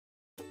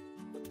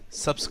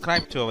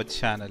Subscribe to our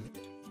channel.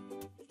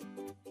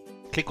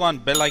 Click on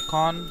bell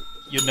icon,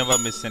 you never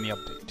miss any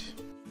update.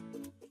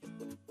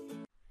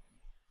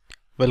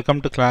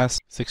 Welcome to class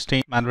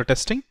 16 manual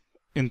testing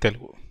in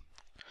Telugu.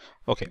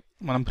 Okay,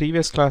 మనం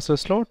previous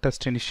classes లో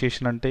test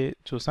initiation అంటే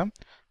చూసాం,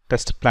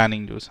 test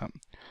planning చూసాం.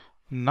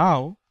 Now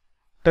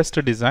test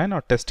design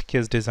or test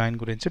case design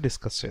గురించి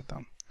discuss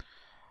చేద్దాం.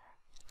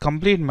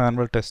 Complete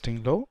manual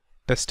testing లో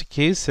test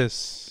cases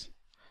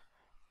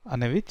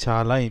అనేవి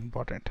చాలా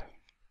important.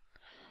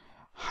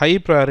 High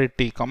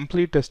priority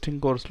complete testing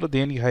కోర్సులో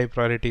దేనికి హై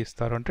ప్రయారిటీ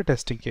ఇస్తారు అంటే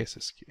టెస్టింగ్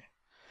కేసెస్కి.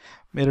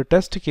 మీరు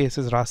టెస్ట్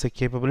కేసెస్ రాసే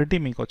కేపబిలిటీ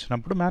మీకు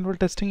వచ్చినప్పుడు మాన్యువల్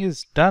టెస్టింగ్ ఈజ్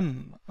డన్,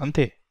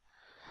 అంతే.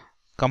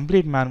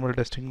 కంప్లీట్ మాన్యువల్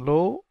టెస్టింగ్లో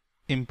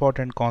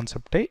ఇంపార్టెంట్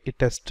కాన్సెప్టే ఈ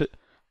టెస్ట్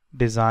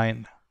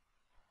డిజైన్.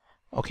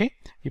 ఓకే,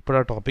 ఇప్పుడు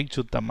ఆ టాపిక్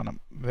చూద్దాం మనం.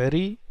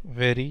 Very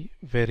very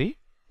very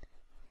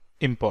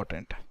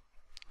important.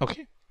 Okay,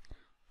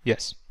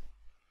 yes,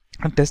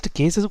 test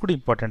cases కూడా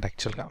ఇంపార్టెంట్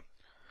యాక్చువల్గా.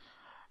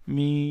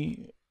 మీ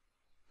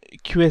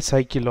QA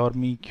cycle or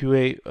me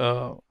QA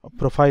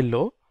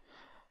ప్రొఫైల్లో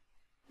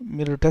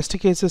మీరు టెస్ట్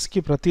కేసెస్కి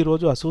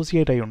ప్రతిరోజు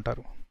అసోసియేట్ అయి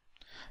ఉంటారు.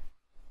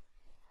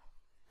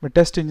 మీరు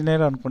టెస్ట్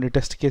ఇంజనీర్ అనుకోండి,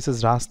 టెస్ట్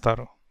కేసెస్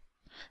రాస్తారు.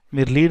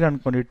 మీరు లీడ్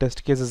అనుకోండి,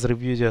 టెస్ట్ కేసెస్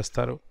రివ్యూ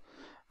చేస్తారు.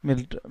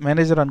 మీరు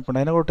మేనేజర్ అనుకోండి,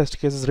 అయినా కూడా టెస్ట్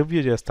కేసెస్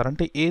రివ్యూ చేస్తారు.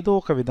 అంటే ఏదో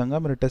ఒక విధంగా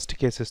మీరు టెస్ట్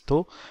కేసెస్తో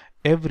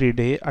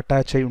ఎవ్రీడే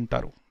అటాచ్ అయి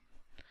ఉంటారు.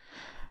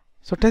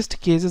 సో టెస్ట్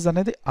కేసెస్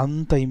అనేది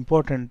అంత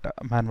ఇంపార్టెంట్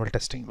మాన్యువల్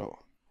టెస్టింగ్లో.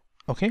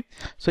 ఓకే,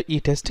 సో ఈ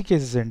టెస్ట్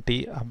కేసెస్ ఏంటి,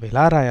 అవి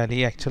ఎలా రాయాలి,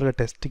 యాక్చువల్గా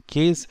టెస్ట్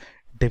కేస్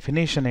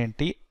డెఫినేషన్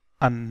ఏంటి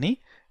అన్నీ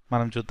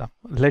మనం చూద్దాం.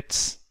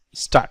 Let's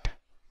start.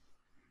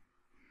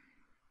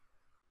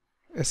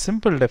 A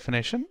simple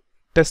definition.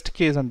 Test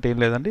case అంటే ఏం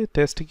లేదండి,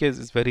 test case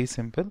is very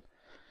simple.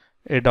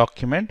 A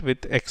document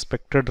with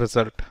expected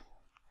result.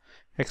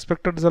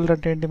 Expected result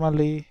అంటే ఏంటి,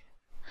 మళ్ళీ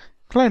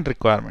క్లయింట్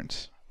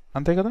రిక్వైర్మెంట్స్,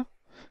 అంతే కదా.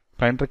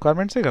 క్లయింట్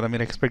రిక్వైర్మెంట్సే కదా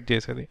మీరు ఎక్స్పెక్ట్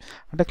చేసేది.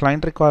 అంటే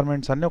క్లయింట్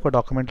రిక్వైర్మెంట్స్ అన్నీ ఒక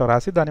డాక్యుమెంట్లో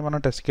రాసి దాన్ని మనం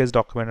టెస్ట్ కేస్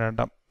డాక్యుమెంట్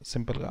అంటాం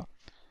సింపుల్గా.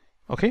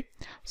 ఓకే,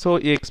 సో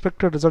ఈ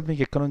ఎక్స్పెక్టెడ్ రిజల్ట్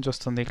మీకు ఎక్కడి నుంచి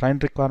వస్తుంది,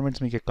 క్లయింట్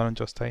రిక్వైర్మెంట్స్ మీకు ఎక్కడి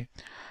నుంచి వస్తాయి.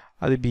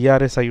 అది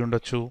బీఆర్ఎస్ అయి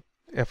ఉండొచ్చు,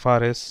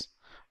 FRS,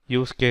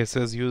 use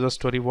cases, user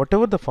story, what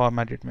ever the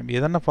format it may be,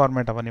 ఏదన్నా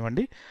ఫార్మాట్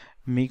అవనివ్వండి,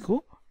 మీకు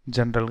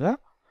జనరల్గా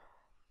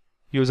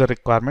యూజర్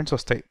రిక్వైర్మెంట్స్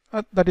వస్తాయి.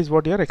 That is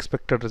what your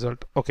expected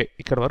result. Okay,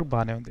 ఇక్కడ వరకు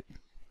బాగానే ఉంది.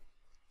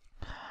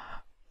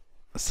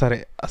 సరే,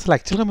 అసలు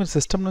యాక్చువల్గా మీరు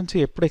సిస్టమ్ నుంచి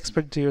ఎప్పుడు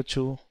ఎక్స్పెక్ట్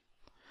చేయొచ్చు,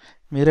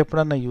 మీరు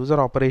ఎప్పుడన్నా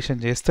యూజర్ ఆపరేషన్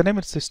చేస్తేనే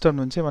మీరు సిస్టమ్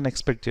నుంచి ఏమైనా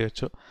ఎక్స్పెక్ట్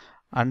చేయొచ్చు.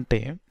 అంటే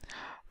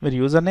మీరు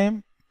యూజర్ నేమ్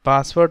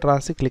పాస్వర్డ్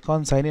రాసి క్లిక్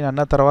ఆన్ సైన్ ఇన్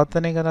అన్న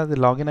తర్వాతనే కదా అది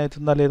లాగిన్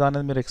అవుతుందా లేదా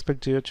అనేది మీరు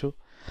ఎక్స్పెక్ట్ చేయొచ్చు.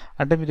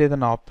 అంటే మీరు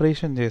ఏదైనా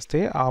ఆపరేషన్ చేస్తే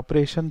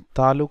ఆపరేషన్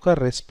తాలూకా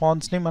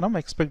రెస్పాన్స్ని మనం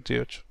ఎక్స్పెక్ట్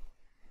చేయొచ్చు.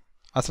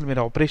 అసలు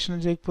మీరు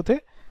ఆపరేషన్ చేయకపోతే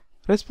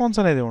రెస్పాన్స్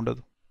అనేది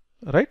ఉండదు,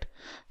 రైట్.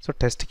 సో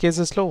టెస్ట్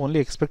కేసెస్లో ఓన్లీ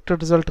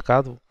ఎక్స్పెక్టెడ్ రిజల్ట్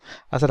కాదు,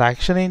 అసలు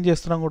యాక్షన్ ఏం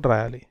చేస్తున్నాం కూడా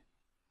రాయాలి.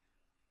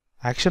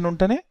 యాక్షన్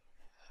ఉంటేనే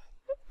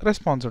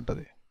రెస్పాన్స్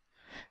ఉంటుంది.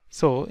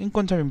 సో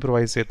ఇంకొంచెం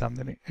ఇంప్రూవైజ్ చేద్దాం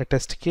దీన్ని. ఏ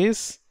test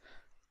case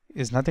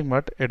is nothing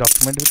but A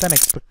document with an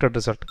expected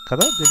result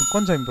కదా. దీన్ని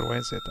కొంచెం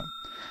ఇంప్రూవైజ్ చేద్దాం.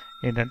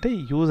 ఏంటంటే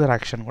యూజర్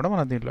యాక్షన్ కూడా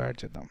మనం దీంట్లో యాడ్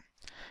చేద్దాం.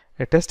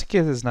 ఏ test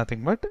case is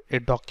nothing but A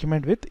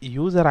document with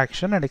user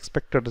action and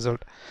expected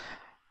result.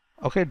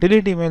 Okay,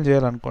 delete email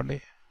చేయాలనుకోండి,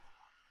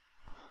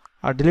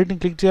 ఆ డిలీట్ని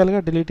క్లిక్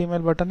చేయాలిగా, డిలీట్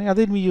ఈమెయిల్ బటన్ని,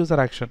 అది మీ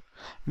యూజర్ యాక్షన్.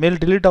 మెయిల్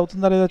డిలీట్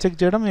అవుతుందా లేదా చెక్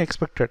చేయడం మీ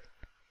ఎక్స్పెక్టెడ్.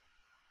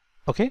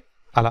 ఓకే,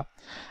 అలా.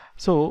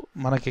 సో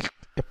మనకి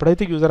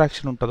ఎప్పుడైతే యూజర్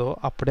యాక్షన్ ఉంటుందో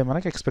అప్పుడే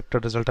మనకి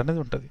ఎక్స్పెక్టెడ్ రిజల్ట్ అనేది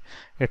ఉంటుంది.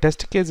 ఏ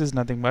test case is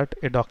nothing but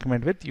A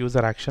document with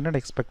user action and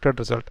expected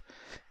result.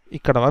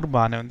 ఇక్కడ వరకు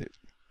బాగానే ఉంది.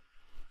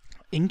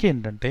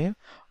 ఇంకేంటంటే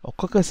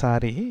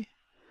ఒక్కొక్కసారి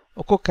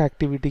ఒక్కొక్క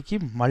యాక్టివిటీకి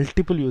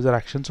మల్టిపుల్ యూజర్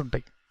యాక్షన్స్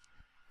ఉంటాయి.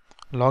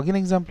 లాగిన్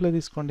ఎగ్జాంపులే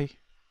తీసుకోండి.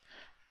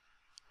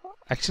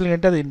 యాక్చువల్గా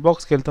ఏంటి, అది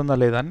ఇన్బాక్స్కి వెళ్తుందా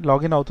లేదా అని,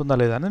 లాగిన్ అవుతుందా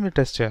లేదా అని మీరు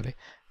టెస్ట్ చేయాలి.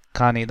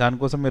 కానీ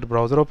దానికోసం మీరు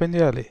బ్రౌజర్ ఓపెన్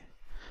చేయాలి,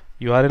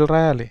 యూఆర్ఎల్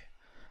రాయాలి,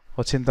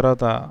 వచ్చిన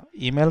తర్వాత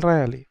ఈమెయిల్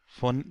రాయాలి,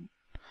 ఫోన్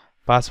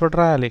పాస్వర్డ్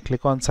రాయాలి,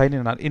 క్లిక్ ఆన్ సైన్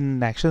ఇన్,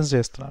 ఇన్ని యాక్షన్స్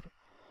చేస్తున్నారు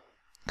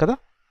కదా.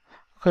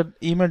 ఒక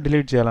ఈమెయిల్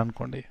డిలీట్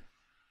చేయాలనుకోండి,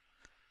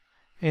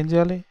 ఏం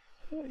చేయాలి,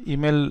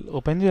 ఈమెయిల్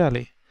ఓపెన్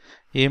చేయాలి,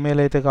 ఏ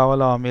మెయిల్ అయితే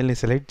కావాలో ఆ మెయిల్ని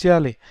సెలెక్ట్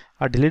చేయాలి,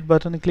 ఆ డిలీట్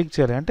బటన్ని క్లిక్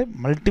చేయాలి. అంటే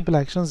మల్టిపుల్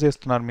యాక్షన్స్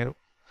చేస్తున్నారు మీరు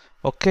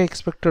ఒకే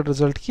ఎక్స్పెక్టెడ్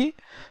రిజల్ట్కి.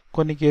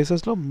 కొన్ని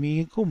కేసెస్లో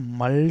మీకు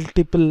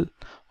మల్టిపుల్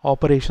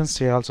ఆపరేషన్స్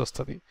చేయాల్సి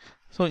వస్తుంది.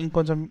 సో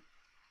ఇంకొంచెం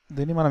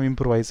దీన్ని మనం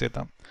ఇంప్రూవైజ్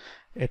చేద్దాం.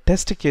 A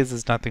test case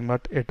is nothing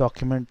but a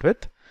document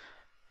with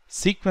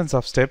sequence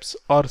of steps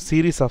or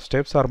series of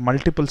steps or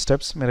multiple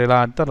steps. మీరు ఎలా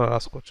అంటే అలా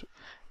రాసుకోవచ్చు.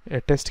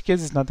 A test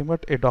case is nothing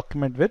but a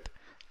document with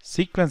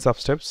sequence of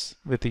steps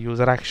with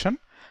user action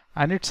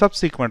and its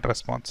subsequent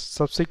response.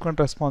 Subsequent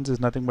response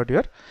is nothing but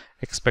your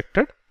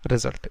expected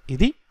result.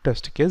 ఇది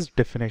test case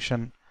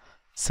definition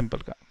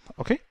సింపుల్గా.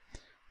 Okay,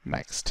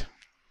 next.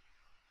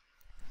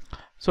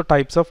 So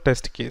types of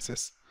test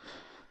cases.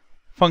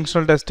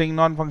 Functional testing,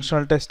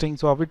 non-functional testing.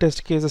 So we test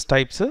cases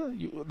types,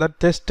 that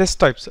test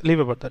types, leave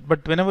about that.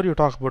 But whenever you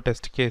talk about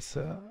test case,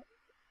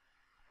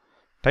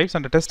 types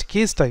అంటే test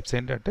case types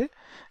ఏంటంటే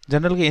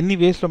జనరల్గా ఎన్ని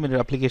వేస్లో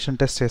మీరు application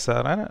test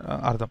చేస్తారని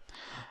అర్థం.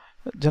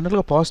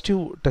 జనరల్గా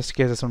positive test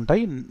cases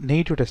ఉంటాయి,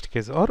 negative test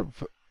cases are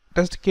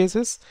test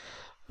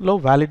కేసెస్లో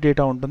వ్యాలిడ్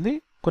డేటా ఉంటుంది,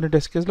 కొన్ని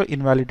టెస్ట్ కేసులో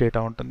ఇన్వాలిడ్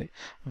డేటా ఉంటుంది.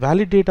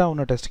 వ్యాలిడ్ డేటా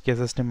ఉన్న టెస్ట్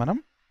కేసెస్ని మనం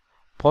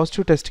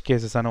పాజిటివ్ టెస్ట్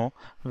కేసెస్ అనో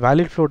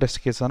వ్యాలిడ్ ఫ్లో టెస్ట్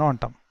కేసెస్ అనో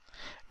అంటాం.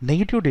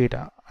 నెగిటివ్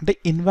డేటా అంటే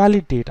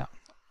ఇన్వాలిడ్ డేటా.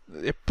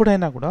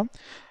 ఎప్పుడైనా కూడా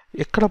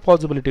ఎక్కడ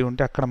పాసిబిలిటీ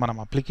ఉంటే అక్కడ మనం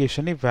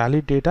అప్లికేషన్ని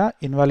వ్యాలిడ్ డేటా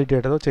ఇన్వాలిడ్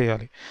డేటాతో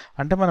చేయాలి.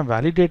 అంటే మనం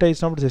వ్యాలిడ్ డేటా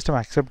ఇచ్చినప్పుడు సిస్టమ్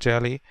యాక్సెప్ట్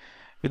చేయాలి,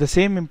 విత్ ద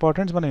సేమ్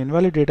ఇంపార్టెన్స్ మనం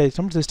ఇన్వాలిడ్ డేటా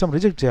ఇచ్చినప్పుడు సిస్టమ్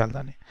రిజెక్ట్ చేయాలి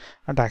దాన్ని.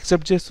 అంటే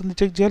యాక్సెప్ట్ చేస్తుంది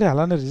చెక్ చేయాలి,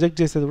 అలానే రిజెక్ట్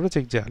చేసేది కూడా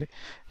చెక్ చేయాలి.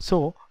 సో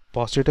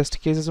పాజిటివ్ టెస్ట్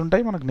కేసెస్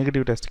ఉంటాయి, మనకు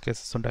నెగిటివ్ టెస్ట్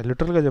కేసెస్ ఉంటాయి.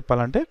 లిటరల్గా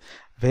చెప్పాలంటే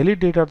వ్యాలిడ్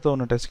డేటాతో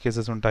ఉన్న టెస్ట్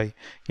కేసెస్ ఉంటాయి,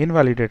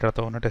 ఇన్వాలిడ్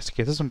డేటాతో ఉన్న టెస్ట్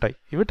కేసెస్ ఉంటాయి.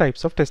 ఇవి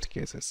టైప్స్ ఆఫ్ టెస్ట్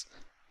కేసెస్.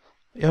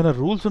 ఏమైనా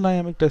రూల్స్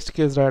ఉన్నాయా మీకు టెస్ట్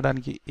కేసు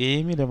రాయడానికి?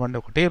 ఏమీ లేవండి,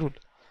 ఒకటే రూల్.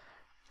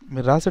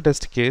 మీరు రాసే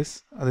టెస్ట్ కేస్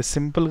అది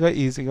సింపుల్గా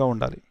ఈజీగా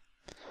ఉండాలి.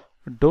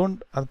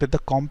 అది పెద్ద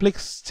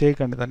కాంప్లెక్స్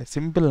చేయకండి, దాన్ని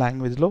సింపుల్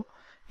లాంగ్వేజ్లో,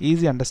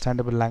 ఈజీ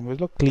అండర్స్టాండబుల్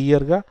లాంగ్వేజ్లో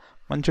క్లియర్గా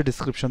మంచి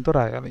డిస్క్రిప్షన్తో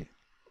రాయాలి.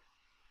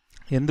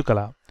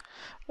 ఎందుకలా?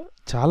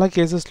 చాలా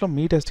కేసెస్లో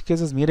మీ టెస్ట్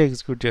కేసెస్ మీరే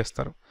ఎగ్జిక్యూట్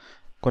చేస్తారు,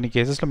 కొన్ని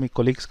కేసెస్లో మీ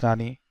కొలీగ్స్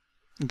కానీ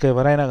ఇంకా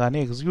ఎవరైనా కానీ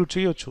ఎగ్జిక్యూట్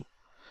చేయొచ్చు,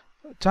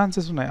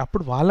 ఛాన్సెస్ ఉన్నాయి.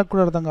 అప్పుడు వాళ్ళకు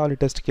కూడా అర్థం కావాలి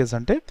టెస్ట్ కేస్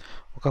అంటే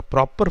ఒక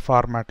ప్రాపర్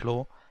ఫార్మాట్లో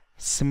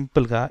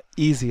సింపుల్గా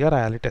ఈజీగా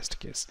రాయాలి టెస్ట్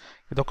కేస్.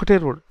 ఇది ఒకటే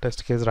రూల్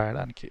టెస్ట్ కేస్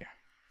రాయడానికి.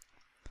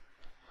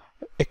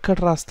 ఎక్కడ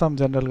రాస్తాం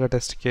జనరల్గా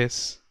టెస్ట్ కేస్?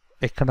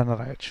 ఎక్కడైనా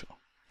రాయొచ్చు,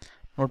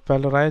 నోట్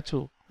ప్యాడ్లో రాయొచ్చు,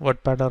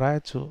 వర్డ్ ప్యాడ్లో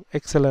రాయొచ్చు,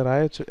 ఎక్సెల్లో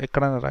రాయొచ్చు,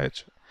 ఎక్కడైనా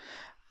రాయొచ్చు.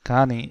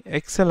 కానీ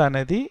ఎక్సెల్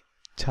అనేది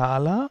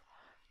చాలా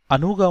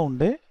అనువుగా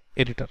ఉండే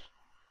ఎడిటర్,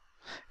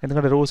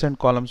 ఎందుకంటే రోస్ అండ్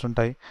కాలమ్స్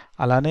ఉంటాయి.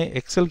 అలానే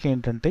ఎక్సెల్కి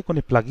ఏంటంటే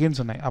కొన్ని ప్లగిన్స్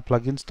ఉన్నాయి, ఆ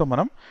ప్లగిన్స్తో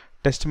మనం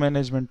టెస్ట్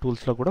మేనేజ్మెంట్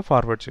టూల్స్లో కూడా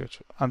ఫార్వర్డ్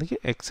చేయొచ్చు. అందుకే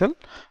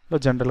ఎక్సెల్లో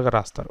జనరల్గా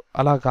రాస్తారు.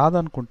 అలా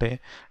కాదనుకుంటే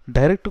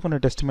డైరెక్ట్ కొన్ని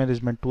టెస్ట్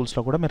మేనేజ్మెంట్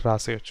టూల్స్లో కూడా మీరు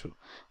రాసేయచ్చు.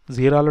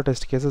 జీరాలో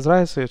టెస్ట్ కేసెస్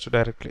రాసేయచ్చు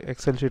డైరెక్ట్లీ,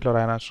 ఎక్సెల్ షీట్లో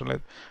రాయనవసరం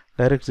లేదు,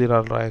 డైరెక్ట్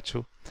జీరాలో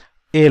రాయొచ్చు.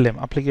 ALM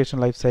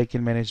application life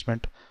cycle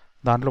management,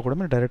 దాంట్లో కూడా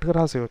మీరు డైరెక్ట్గా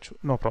రాసేయచ్చు,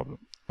 no problem.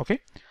 Okay,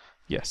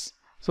 yes.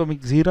 So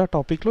మీకు జీరా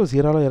టాపిక్లో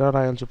జీరాలో ఎలా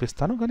రాయాలో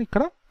చూపిస్తాను, కానీ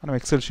ఇక్కడ మనం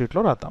ఎక్సెల్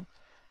షీట్లో రాద్దాం.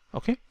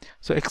 Okay,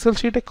 so XL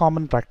sheet a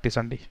common practice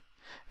అండి,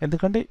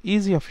 ఎందుకంటే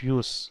easy of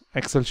use.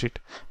 XL sheet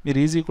మీరు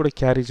ఈజీ కూడా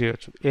క్యారీ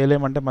చేయొచ్చు.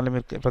 ఏఎల్ఎం అంటే మళ్ళీ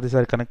మీరు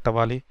ప్రతిసారి కనెక్ట్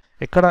అవ్వాలి.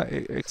 ఎక్కడ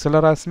ఎక్సెల్లో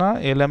రాసినా,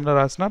 ఏఎల్ఎంలో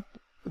రాసినా,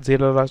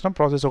 జీరోలో రాసినా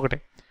ప్రాసెస్ ఒకటే.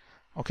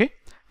 Okay,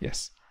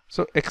 yes.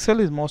 So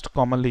XL is most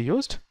commonly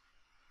used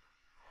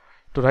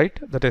to right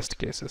the test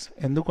cases.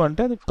 ఎందుకు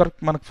అంటే అది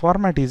కరెక్ట్, మనకు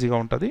ఫార్మాట్ ఈజీగా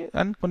ఉంటుంది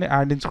అండ్ కొన్ని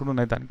యాడ్-ఇన్స్ కూడా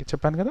ఉన్నాయి దానికి,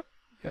 చెప్పాను కదా.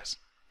 ఎస్.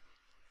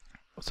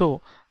 So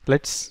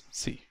let's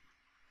see.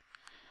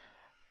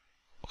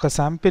 ఒక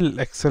శాంపిల్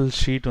ఎక్సెల్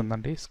షీట్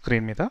ఉందండి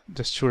స్క్రీన్ మీద,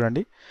 జస్ట్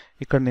చూడండి.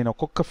 ఇక్కడ నేను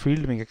ఒక్కొక్క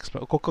ఫీల్డ్ మీకు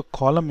ఒక్కొక్క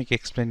కాలం మీకు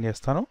ఎక్స్ప్లెయిన్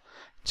చేస్తాను,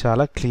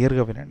 చాలా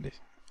క్లియర్గా వినండి.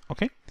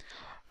 ఓకే,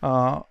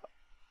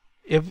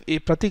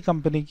 ప్రతి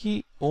కంపెనీకి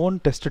ఓన్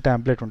టెస్ట్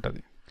ట్యాంప్లెట్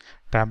ఉంటుంది.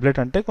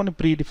 ట్యాంప్లెట్ అంటే కొన్ని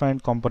ప్రీ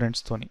డిఫైన్డ్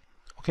కాంపోనెంట్స్తోని.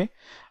 ఓకే,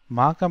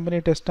 మా కంపెనీ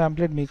టెస్ట్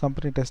ట్యాంప్లెట్, మీ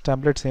కంపెనీ టెస్ట్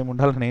ట్యాంప్లెట్స్ ఏమి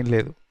ఉండాలని ఏం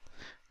లేదు,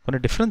 కొన్ని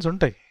డిఫరెన్స్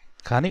ఉంటాయి.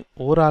 కానీ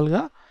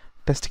ఓవరాల్గా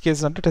టెస్ట్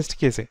కేసెస్ అంటే టెస్ట్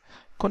కేసే,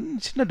 కొన్ని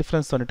చిన్న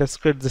డిఫరెన్స్తో. టెస్ట్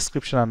కేస్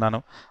డిస్క్రిప్షన్ అన్నాను,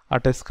 ఆ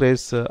టెస్ట్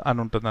కేస్ అని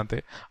ఉంటుంది అంతే,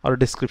 ఆ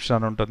డిస్క్రిప్షన్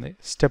అని ఉంటుంది.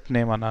 స్టెప్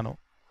నేమ్ అన్నాను,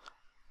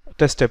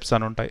 టెస్ట్ స్టెప్స్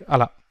అని ఉంటాయి.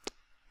 అలా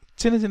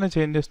చిన్న చిన్న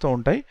చేంజెస్తో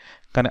ఉంటాయి,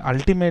 కానీ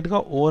అల్టిమేట్గా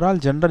ఓవరాల్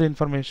జనరల్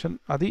ఇన్ఫర్మేషన్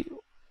అది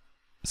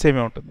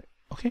సేమే ఉంటుంది.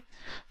 ఓకే,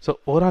 సో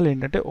ఓవరాల్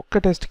ఏంటంటే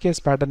ఒక్క టెస్ట్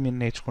కేస్ ప్యాటర్న్ మీరు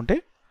నేర్చుకుంటే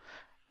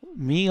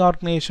మీ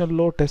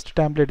ఆర్గనైజేషన్లో టెస్ట్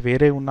ట్యాంప్లెట్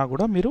వేరే ఉన్నా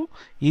కూడా మీరు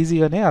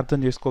ఈజీగానే అర్థం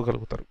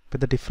చేసుకోగలుగుతారు.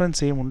 పెద్ద డిఫరెన్స్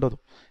ఏమి ఉండదు,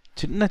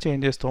 చిన్న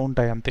చేంజెస్తో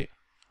ఉంటాయి అంతే.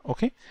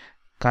 ఓకే,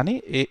 కానీ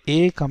ఏ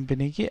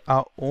కంపెనీకి ఆ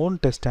ఓన్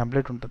టెస్ట్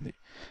ట్యాంప్లెట్ ఉంటుంది.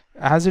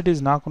 యాజ్ ఇట్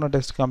ఈజ్ నాకున్న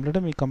టెస్ట్ ట్యాంప్లెట్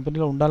మీ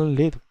కంపెనీలో ఉండాలని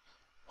లేదు.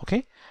 ఓకే,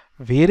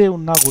 వేరే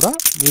ఉన్నా కూడా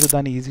మీరు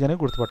దాన్ని ఈజీగానే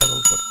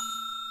గుర్తుపట్టగలుగుతారు.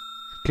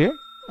 క్లియర్?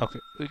 ఓకే,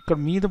 ఇక్కడ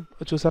మీద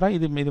చూసారా,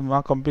 ఇది మీది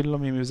మా కంపెనీలో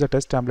మేము యూజ్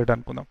టెస్ట్ ట్యాంప్లెట్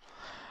అనుకుందాం.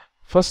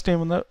 ఫస్ట్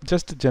ఏముందో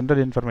జస్ట్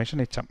జనరల్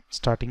ఇన్ఫర్మేషన్ ఇచ్చాం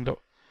స్టార్టింగ్లో,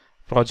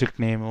 ప్రాజెక్ట్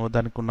నేము,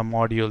 దానికి ఉన్న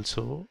మాడ్యూల్స్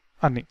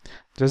అన్నీ,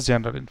 జస్ట్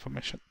జనరల్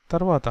ఇన్ఫర్మేషన్.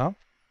 తర్వాత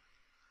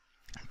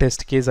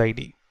టెస్ట్ కేస్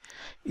ఐడి,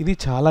 ఇది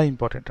చాలా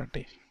ఇంపార్టెంట్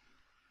అండి.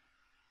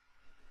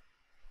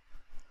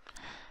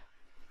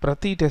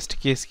 ప్రతి టెస్ట్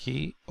కేస్కి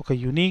ఒక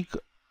యూనిక్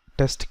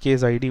టెస్ట్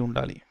కేస్ ఐడి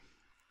ఉండాలి.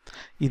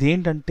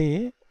 ఇదేంటంటే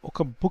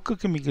ఒక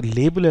బుక్కి మీకు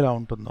లేబుల్ ఎలా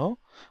ఉంటుందో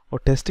ఒక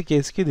టెస్ట్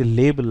కేస్కి ఇది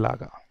లేబుల్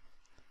లాగా.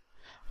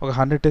 ఒక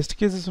 100 టెస్ట్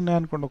కేసెస్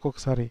ఉన్నాయనుకోండి,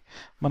 ఒక్కొక్కసారి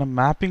మనం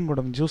మ్యాపింగ్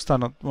కూడా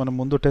చూస్తాను, మనం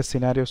ముందు టెస్ట్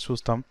సినారియోస్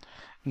చూస్తాం,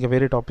 ఇంకా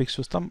వేరే టాపిక్స్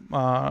చూస్తాం,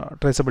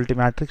 ట్రేసబిలిటీ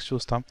మ్యాట్రిక్స్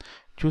చూస్తాం.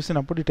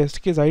 చూసినప్పుడు ఈ టెస్ట్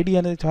కేస్ ఐడి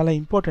అనేది చాలా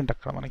ఇంపార్టెంట్.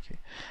 అక్కడ మనకి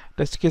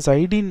టెస్ట్ కేస్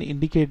ఐడిని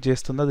ఇండికేట్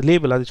చేస్తుంది, అది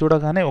లేబుల్. అది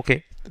చూడగానే ఓకే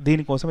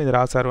దీనికోసం ఇది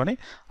రాశారు అని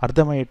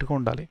అర్థమయ్యేట్టుగా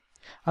ఉండాలి,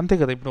 అంతే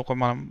కదా. ఇప్పుడు ఒక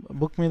మనం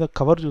బుక్ మీద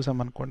కవర్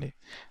చూసామనుకోండి,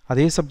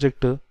 అదే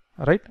సబ్జెక్టు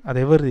రైట్,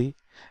 అది ఎవరిది,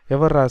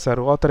 ఎవరు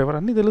రాశారు, ఆథర్ ఎవరు,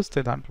 అన్నీ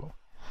తెలుస్తాయి దాంట్లో.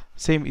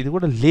 సేమ్ ఇది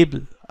కూడా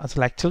లేబుల్.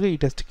 అసలు యాక్చువల్గా ఈ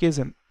టెస్ట్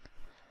కేస్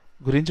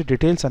గురించి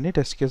డీటెయిల్స్ అన్నీ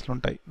టెస్ట్ కేసులు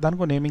ఉంటాయి,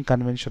 దానికి నేమింగ్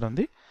కన్వెన్షన్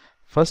ఉంది.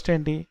 ఫస్ట్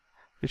ఏంటి,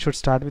 it should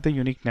start with a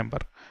unique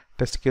number.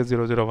 Test case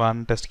 001,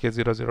 test case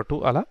 002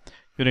 అలా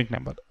యూనిక్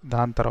నెంబర్.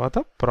 దాని తర్వాత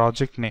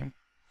project name,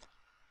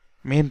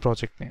 main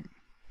project name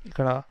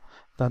ఇక్కడ.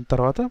 దాని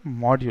తర్వాత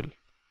మాడ్యూల్,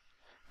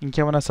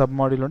 ఇంకేమైనా సబ్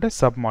మాడ్యూల్ ఉంటే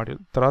సబ్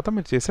మాడ్యూల్, తర్వాత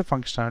మీరు చేసే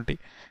ఫంక్షనాలిటీ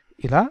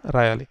ఇలా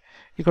రాయాలి.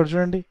 ఇక్కడ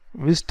చూడండి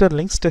విజిటర్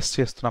లింక్స్ టెస్ట్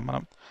చేస్తున్నాం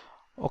మనం.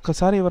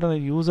 ఒక్కసారి ఎవరైనా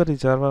యూజర్ ఇది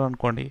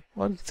చదవాలనుకోండి,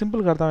 వాళ్ళకి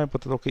సింపుల్గా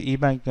అర్థమైపోతుంది. ఒక ఈ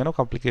బ్యాంకింగ్ అని ఒక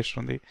అప్లికేషన్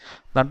ఉంది,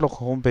 దాంట్లో ఒక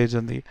హోమ్ పేజ్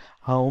ఉంది,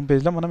 ఆ హోమ్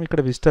పేజ్లో మనం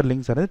ఇక్కడ విజిటర్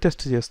లింక్స్ అనేది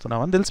టెస్ట్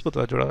చేస్తున్నామని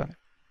తెలిసిపోతుంది చూడగానే.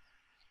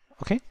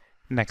 Okay,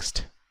 next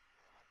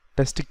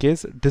test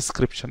case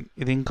description.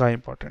 ఇది ఇంకా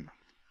ఇంపార్టెంట్.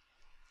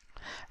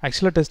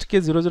 యాక్చువల్గా టెస్ట్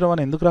కేస్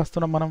 001 ఎందుకు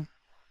రాస్తున్నాం మనం?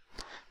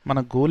 మన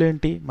గోల్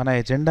ఏంటి, మన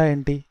ఎజెండా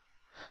ఏంటి?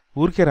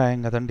 ఊరికే రాయం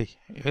కదండి,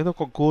 ఏదో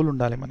ఒక గోల్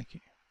ఉండాలి మనకి,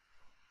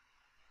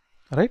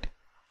 రైట్?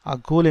 ఆ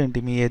గోల్ ఏంటి,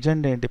 మీ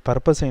ఎజెండా ఏంటి,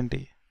 పర్పస్ ఏంటి,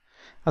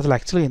 అసలు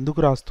యాక్చువల్గా ఎందుకు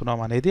రాస్తున్నాం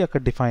అనేది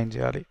అక్కడ డిఫైన్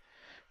చేయాలి.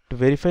 To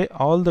verify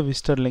all the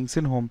visitor links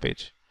in home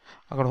page.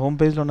 అక్కడ హోమ్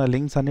పేజ్లో ఉన్న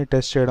లింక్స్ అన్ని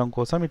టెస్ట్ చేయడం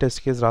కోసం ఈ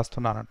టెస్ట్ కేస్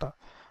రాస్తున్నానంట.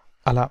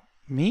 అలా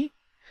మీ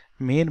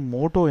మెయిన్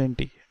మోటో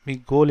ఏంటి, మీ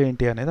గోల్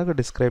ఏంటి అనేది అక్కడ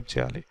డిస్క్రైబ్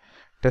చేయాలి.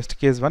 టెస్ట్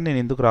కేస్ 1 నేను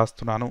ఎందుకు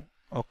రాస్తున్నాను,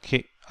 ఓకే,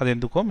 అది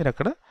ఎందుకో మీరు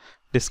అక్కడ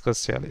డిస్కస్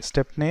చేయాలి.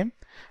 స్టెప్ నేమ్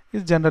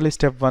ఇది జనరలీ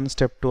స్టెప్ 1,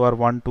 స్టెప్ 2 ఆర్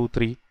 1, 2,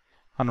 3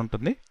 అని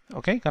ఉంటుంది.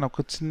 ఓకే, కానీ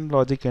ఒక చిన్న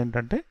లాజిక్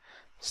ఏంటంటే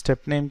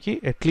step నేమ్కి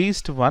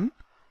at least 1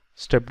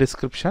 step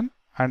description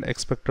and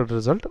expected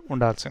result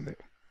ఉండాల్సిందే.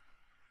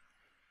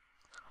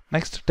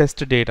 Next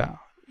test data.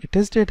 ఈ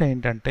టెస్ట్ డేటా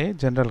ఏంటంటే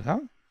జనరల్గా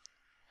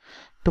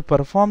to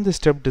perform the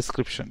step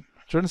description.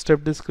 చూడండి,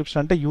 స్టెప్ డిస్క్రిప్షన్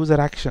అంటే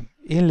యూజర్ యాక్షన్,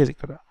 ఏం లేదు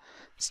ఇక్కడ.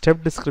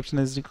 Step description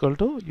is equal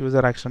to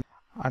user action.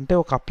 అంటే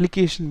ఒక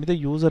అప్లికేషన్ మీద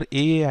యూజర్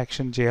ఏ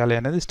యాక్షన్ చేయాలి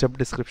అనేది స్టెప్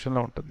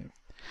డిస్క్రిప్షన్లో ఉంటుంది.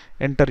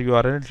 Enter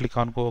URL,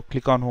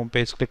 click on home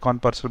page, click on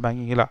personal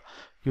banking, ఇలా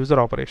యూజర్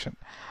ఆపరేషన్.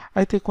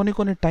 అయితే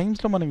కొన్ని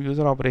టైమ్స్లో మనం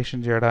యూజర్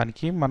ఆపరేషన్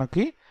చేయడానికి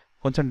మనకి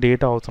కొంచెం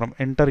డేటా అవసరం.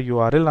 ఎంటర్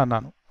యూఆర్ఎల్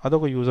అన్నాను,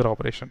 అదొక యూజర్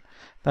ఆపరేషన్.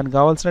 దానికి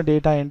కావాల్సిన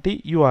డేటా ఏంటి,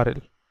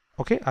 యూఆర్ఎల్.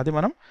 ఓకే, అది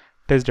మనం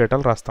టెస్ట్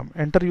డేటాలు రాస్తాం.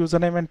 Enter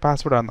user name and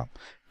password అన్నాం.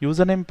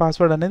 యూజర్ నేమ్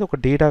పాస్వర్డ్ అనేది ఒక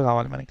డేటా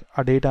కావాలి మనకి,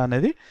 ఆ డేటా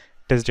అనేది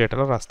టెస్ట్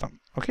డేటాలో రాస్తాం.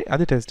 ఓకే,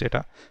 అది టెస్ట్ డేటా.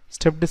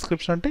 స్టెప్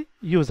డిస్క్రిప్షన్ అంటే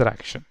user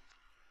action,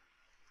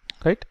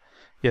 right?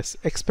 Yes.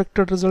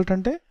 Expected result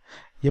అంటే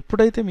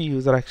ఎప్పుడైతే మీ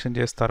యూజర్ యాక్షన్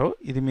చేస్తారో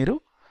ఇది మీరు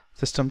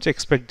సిస్టమ్ నుంచి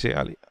ఎక్స్పెక్ట్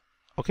చేయాలి.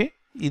 ఓకే,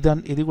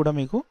 ఇది కూడా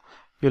మీకు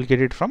you will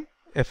get it from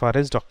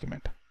FRS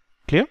document.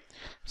 Clear?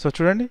 So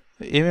చూడండి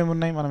ఏమేమి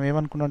ఉన్నాయి. మనం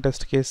ఏమనుకున్నాం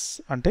టెస్ట్ కేస్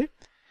అంటే,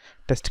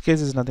 test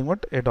case is nothing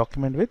but A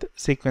document with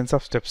sequence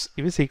of steps.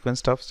 ఇవి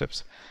sequence of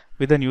steps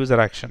with an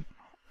user action.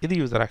 ఇది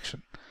user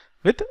action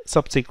with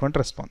subsequent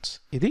response.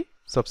 ఇది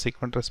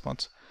subsequent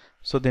response.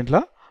 So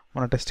దీంట్లో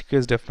మన టెస్ట్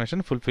కేస్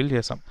డెఫినేషన్ ఫుల్ఫిల్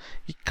చేసాం.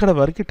 ఇక్కడ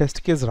వరకు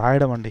test case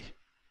రాయడం అండి.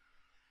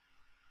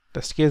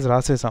 టెస్ట్ కేస్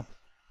రాసేసాం,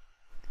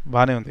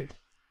 బాగానే ఉంది.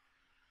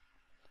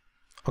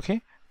 ఓకే,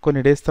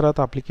 కొన్ని డేస్ తర్వాత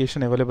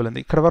అప్లికేషన్ అవైలబుల్ ఉంది,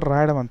 ఇక్కడ వరకు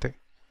రాయడం అంతే.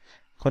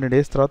 కొన్ని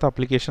డేస్ తర్వాత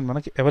అప్లికేషన్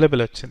మనకి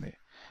అవైలబుల్ వచ్చింది.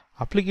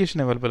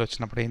 అప్లికేషన్ అవైలబుల్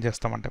వచ్చినప్పుడు ఏం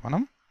చేస్తామంటే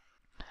మనం,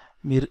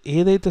 మీరు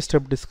ఏదైతే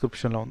స్టెప్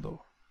డిస్క్రిప్షన్లో ఉందో,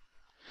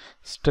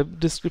 స్టెప్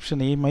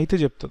డిస్క్రిప్షన్ ఏమైతే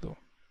చెప్తుందో,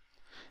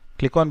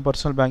 క్లిక్ ఆన్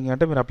పర్సనల్ బ్యాంకింగ్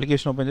అంటే మీరు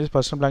అప్లికేషన్ ఓపెన్ చేసి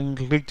పర్సనల్ బ్యాంకింగ్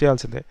క్లిక్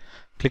చేయాల్సిందే.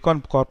 క్లిక్ ఆన్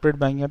కార్పొరేట్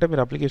బ్యాంకింగ్ అంటే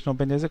మీరు అప్లికేషన్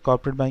ఓపెన్ చేసి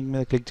కార్పొరేట్ బ్యాంకింగ్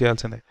మీద క్లిక్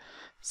చేయాల్సిందే.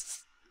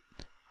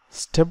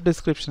 స్టెప్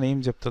డిస్క్రిప్షన్ ఏం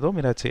చెప్తుందో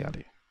మీరు అది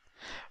చేయాలి.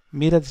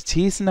 మీరు అది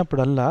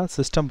చేసినప్పుడల్లా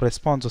సిస్టమ్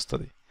రెస్పాన్స్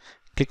వస్తుంది.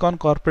 క్లిక్ ఆన్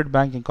కార్పొరేట్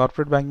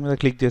బ్యాంకింగ్ మీద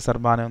క్లిక్ చేశారు,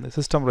 బాగానే ఉంది,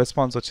 సిస్టమ్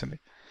రెస్పాన్స్ వచ్చింది.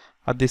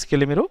 అది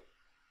తీసుకెళ్ళి మీరు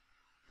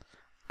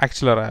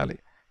యాక్చువల్గా రాయాలి.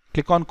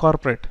 Click on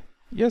corporate,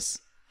 yes,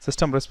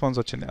 system response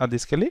వచ్చింది, అది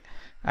తీసుకెళ్ళి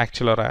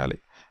యాక్చువల్గా రాయాలి.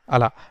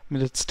 అలా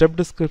మీరు స్టెప్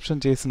డిస్క్రిప్షన్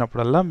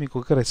చేసినప్పుడల్లా మీకు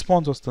ఒక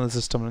రెస్పాన్స్ వస్తుంది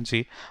సిస్టమ్ నుంచి.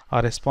 ఆ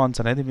రెస్పాన్స్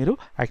అనేది మీరు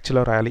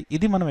యాక్చువల్గా రాయాలి.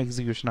 ఇది మనం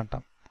ఎగ్జిక్యూషన్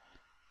అంటాం.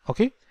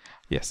 Okay,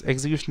 yes.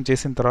 ఎగ్జిక్యూషన్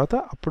చేసిన తర్వాత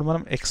అప్పుడు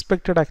మనం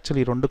ఎక్స్పెక్టెడ్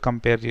యాక్చువల్లీ రెండు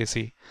కంపేర్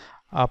చేసి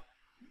ఆ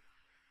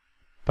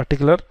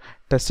పర్టికులర్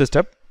టెస్ట్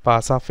స్టెప్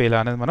పాసా ఫెయిల్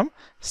అనేది మనం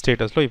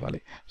స్టేటస్లో ఇవ్వాలి.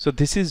 So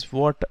this is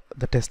what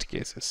the test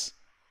cases.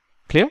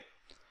 Clear?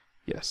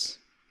 Yes,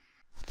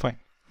 fine.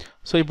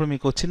 So ఇప్పుడు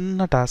మీకు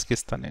చిన్న టాస్క్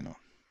ఇస్తాను నేను.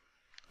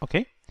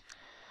 ఓకే,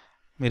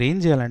 మీరు ఏం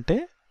చేయాలంటే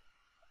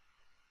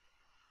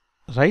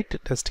right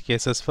test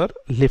cases for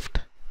lift,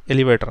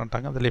 elevator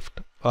అంటాం కదా, లిఫ్ట్.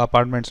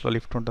 అపార్ట్మెంట్స్లో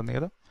లిఫ్ట్ ఉంటుంది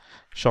కదా,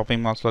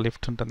 షాపింగ్ మాల్స్లో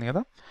లిఫ్ట్ ఉంటుంది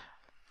కదా.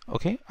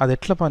 ఓకే, అది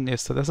ఎట్లా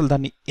పనిచేస్తుంది, అసలు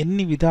దాన్ని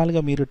ఎన్ని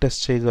విధాలుగా మీరు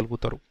టెస్ట్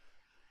చేయగలుగుతారు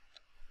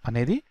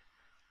అనేది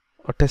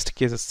టెస్ట్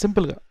కేసెస్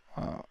సింపుల్గా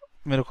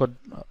మీరు ఒక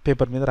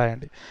పేపర్ మీద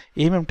రాయండి.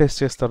 ఏమేమి టెస్ట్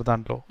చేస్తారు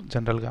దాంట్లో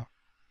జనరల్గా,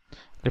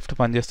 లిఫ్ట్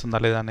పనిచేస్తుందా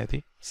లేదా అనేది.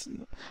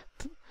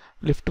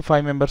 లిఫ్ట్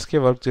 5 మెంబర్స్కే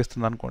వర్క్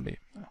చేస్తుంది అనుకోండి,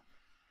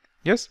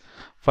 ఎస్.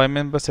 5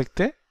 మెంబర్స్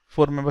ఎక్కితే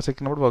 4 మెంబర్స్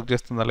ఎక్కినప్పుడు వర్క్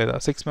చేస్తుందా లేదా,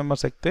 6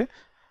 మెంబర్స్ ఎక్కితే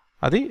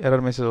అది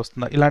ఎర్రర్ మెసేజ్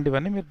వస్తుందా,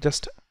 ఇలాంటివన్నీ మీరు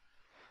జస్ట్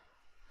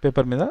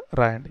పేపర్ మీద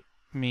రాయండి.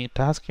 మీ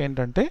టాస్క్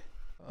ఏంటంటే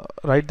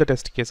right the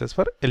test cases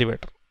for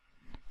elevator.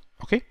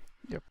 Okay,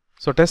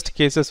 so test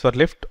cases for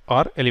lift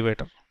are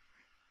elevator.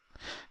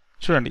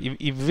 చూడండి,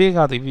 ఇవే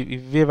కాదు,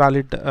 ఇవే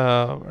valid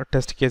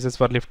test cases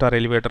for lift are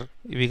elevator.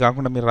 ఇవి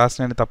కాకుండా మీరు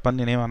రాసిన తప్పని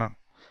నేనేమన్నాను.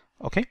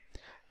 Okay,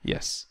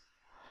 yes.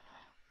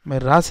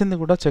 మీరు రాసింది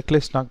కూడా చెక్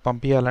లిస్ట్ నాకు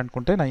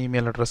పంపించాలనుకుంటే నా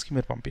ఈమెయిల్ అడ్రస్కి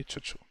మీరు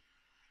పంపించవచ్చు.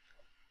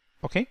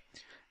 Okay,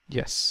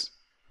 yes.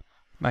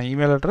 నా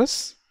ఈమెయిల్ అడ్రస్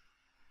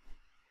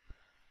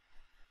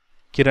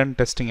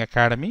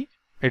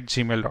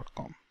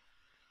kirantestingacademy@gmail.com.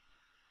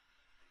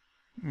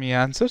 మీ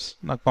ఆన్సర్స్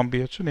నాకు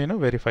పంపించవచ్చు, నేను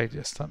వెరిఫై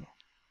చేస్తాను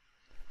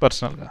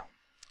పర్సనల్గా.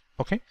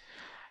 ఓకే,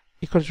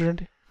 ఇక్కడ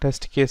చూడండి,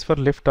 test case for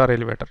lift are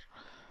elevator.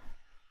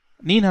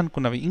 నేను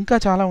అనుకున్నవి ఇంకా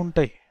చాలా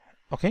ఉంటాయి.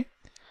 ఓకే,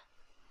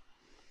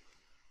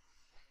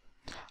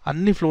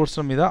 అన్ని ఫ్లోర్స్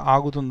మీద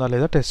ఆగుతుందా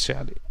లేదా టెస్ట్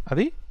చేయాలి.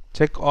 అది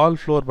check all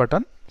floor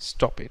button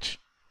stoppage.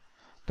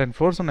 10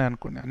 floors ఉన్నాయి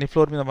అనుకోండి, అన్ని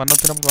ఫ్లోర్ మీద 1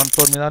 వచ్చినప్పుడు 1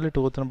 ఫ్లోర్ మీద,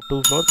 2 వచ్చినప్పుడు 2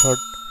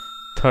 ఫ్లోర్,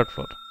 థర్డ్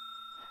ఫ్లోర్.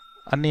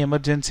 అన్ని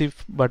ఎమర్జెన్సీ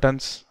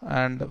బటన్స్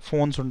అండ్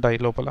ఫోన్స్ ఉంటాయి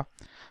లోపల,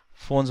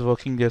 ఫోన్స్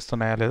వర్కింగ్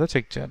చేస్తున్నాయా లేదా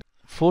చెక్ చేయాలి.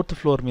 4th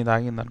ఫ్లోర్ మీద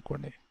ఆగింది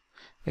అనుకోండి,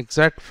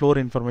 ఎగ్జాక్ట్ ఫ్లోర్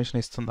ఇన్ఫర్మేషన్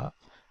ఇస్తుందా,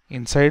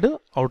 ఇన్సైడ్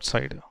అవుట్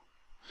సైడ్,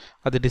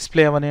 అది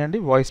డిస్ప్లే అవ్వనివ్వండి,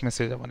 వాయిస్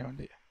మెసేజ్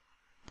అవ్వనివ్వండి.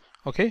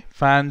 Okay,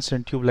 fans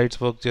and tube lights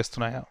work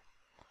చేస్తున్నాయా.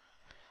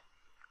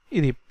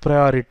 ఇది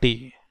ప్రయారిటీ.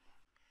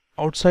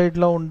 అవుట్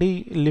సైడ్లో ఉండి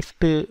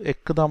లిఫ్ట్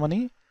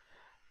ఎక్కుదామని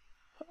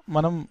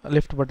మనం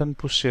లిఫ్ట్ బటన్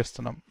పుష్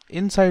చేస్తున్నాం,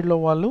 ఇన్సైడ్లో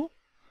వాళ్ళు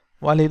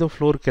ఏదో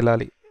ఫ్లోర్కి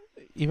వెళ్ళాలి,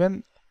 ఈవెన్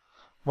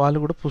వాళ్ళు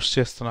కూడా పుష్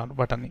చేస్తున్నారు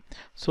బటన్ని.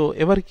 సో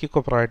ఎవరికి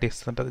ఎక్కువ ప్రయారిటీ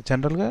ఇస్తుంటుంది?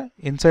 జనరల్గా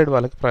ఇన్సైడ్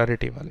వాళ్ళకి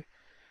ప్రయారిటీ ఇవ్వాలి.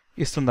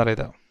 ఇస్తుందా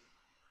లేదా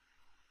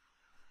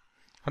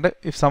అంటే,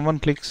 ఇఫ్ సమ్వన్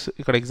క్లిక్స్,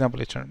 ఇక్కడ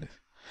example ఇచ్చండి,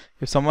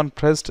 if someone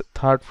pressed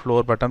 3rd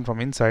floor button from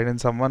inside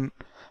and someone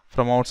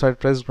from out side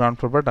pressed ground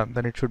floor button,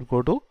 then it should go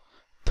to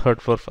 3rd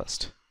floor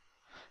first.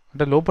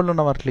 అంటే లోపల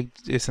ఉన్న వారు క్లిక్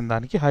చేసిన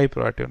దానికి హై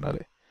ప్రయారిటీ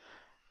ఉండాలి.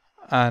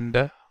 And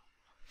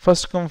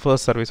first come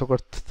first service,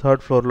 ఒకరు 3rd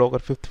ఫ్లోర్లో,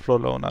 ఒకరు 5th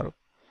ఫ్లోర్లో ఉన్నారు.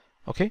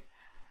 ఓకే,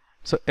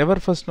 సో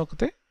ఎవరు ఫస్ట్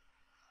నొక్కితే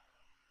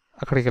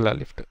అక్కడికి వెళ్ళాలి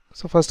lift.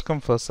 So first come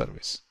first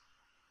service.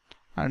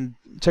 And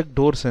check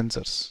door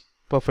sensors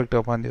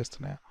పర్ఫెక్ట్గా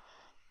పనిచేస్తున్నాయా,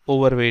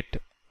 ఓవర్ వెయిట్,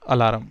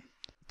 అలారం,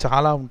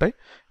 చాలా ఉంటాయి.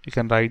 You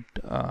can write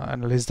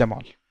and list them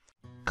all.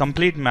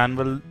 Complete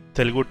manual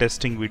Telugu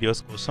testing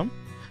videos కోసం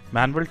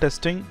manual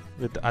testing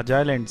with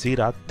agile and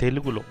జీరా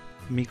తెలుగులో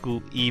మీకు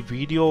ఈ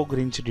వీడియో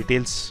గురించి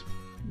డీటెయిల్స్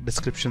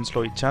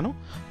డిస్క్రిప్షన్స్లో ఇచ్చాను,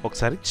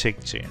 ఒకసారి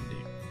చెక్ చేయండి.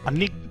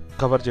 అన్నీ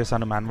కవర్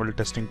చేశాను మాన్యువల్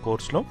టెస్టింగ్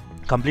కోర్స్లో.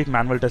 Complete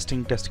manual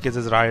testing, test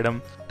cases రాయడం,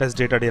 టెస్ట్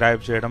డేటా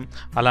డిరైవ్ చేయడం,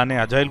 అలానే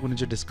అజైల్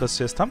గురించి డిస్కస్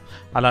చేస్తాం,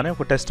 అలానే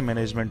ఒక టెస్ట్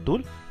మేనేజ్మెంట్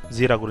టూల్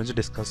జీరా గురించి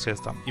డిస్కస్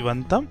చేస్తాం.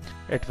 ఇవంతా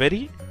ఎట్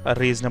వెరీ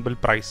రీజనబుల్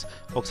ప్రైస్.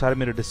 ఒకసారి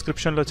మీరు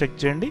డిస్క్రిప్షన్లో చెక్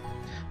చేయండి,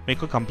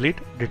 మీకు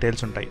కంప్లీట్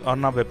డీటెయిల్స్ ఉంటాయి. ఆర్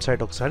నా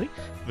వెబ్సైట్ ఒకసారి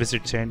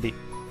విజిట్ చేయండి.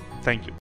 Thank you.